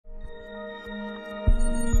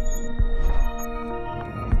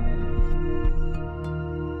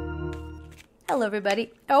Hello,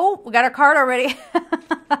 everybody. Oh, we got our card already.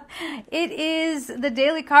 It is the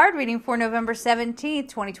daily card reading for November 17th,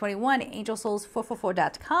 2021,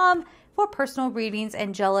 angelsouls444.com for personal readings,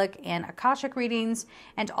 angelic and akashic readings,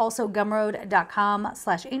 and also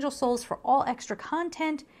gumroad.com/angelsouls for all extra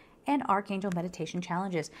content and archangel meditation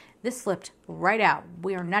challenges. This slipped right out.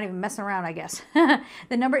 We are not even messing around, I guess.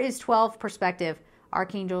 The number is 12, perspective,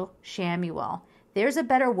 Archangel Shamuel. There's a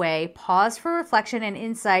better way. Pause for reflection and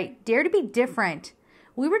insight. Dare to be different.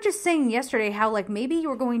 We were just saying yesterday how like maybe you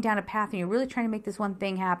were going down a path and you're really trying to make this one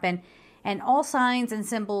thing happen. And all signs and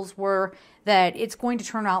symbols were that it's going to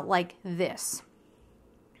turn out like this.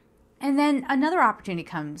 And then another opportunity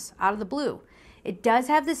comes out of the blue. It does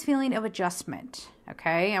have this feeling of adjustment.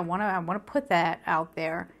 Okay, I want to put that out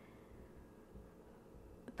there.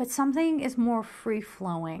 But something is more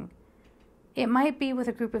free-flowing. It might be with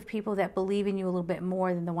a group of people that believe in you a little bit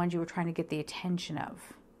more than the ones you were trying to get the attention of.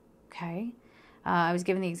 Okay? I was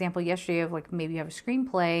given the example yesterday of like maybe you have a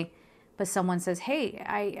screenplay, but someone says, hey,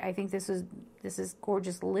 I think this is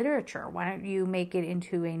gorgeous literature. Why don't you make it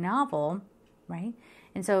into a novel, right?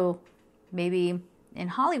 And so maybe in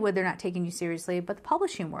Hollywood they're not taking you seriously, but the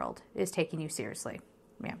publishing world is taking you seriously.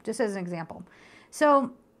 Yeah, just as an example.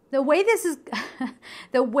 So the way this is,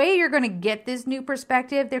 the way you're going to get this new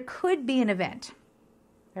perspective, there could be an event.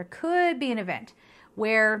 There could be an event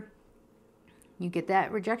where you get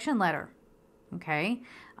that rejection letter, okay?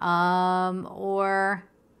 Or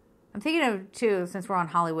I'm thinking of, too, since we're on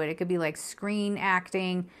Hollywood, it could be like screen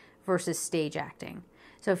acting versus stage acting.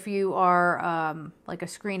 So if you are like a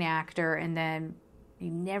screen actor and then you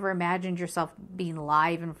never imagined yourself being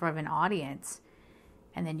live in front of an audience,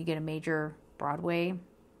 and then you get a major Broadway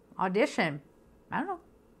audition. I don't know.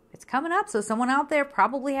 It's coming up. So someone out there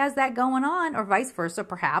probably has that going on, or vice versa,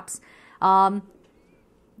 perhaps. Do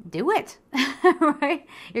it, right?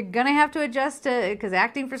 You're going to have to adjust to, because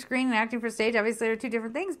acting for screen and acting for stage, obviously are two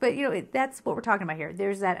different things, but you know, that's what we're talking about here.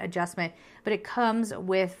 There's that adjustment, but it comes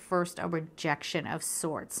with first a rejection of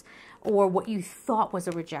sorts, or what you thought was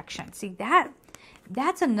a rejection. See,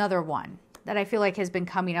 that's another one that I feel like has been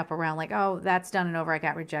coming up around like, oh, that's done and over. I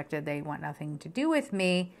got rejected. They want nothing to do with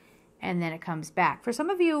me. And then it comes back. For some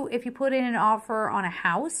of you, if you put in an offer on a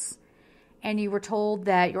house and you were told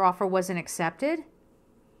that your offer wasn't accepted,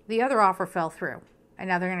 the other offer fell through. And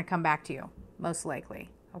now they're going to come back to you, most likely.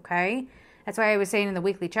 Okay? That's why I was saying in the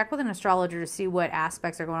weekly, check with an astrologer to see what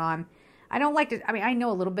aspects are going on. I don't like to, I mean, I know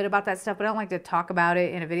a little bit about that stuff, but I don't like to talk about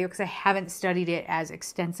it in a video because I haven't studied it as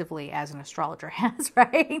extensively as an astrologer has,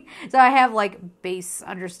 right? So I have like base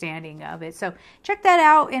understanding of it. So check that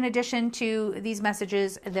out in addition to these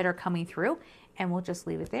messages that are coming through, and we'll just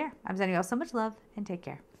leave it there. I'm sending you all so much love, and take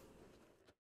care.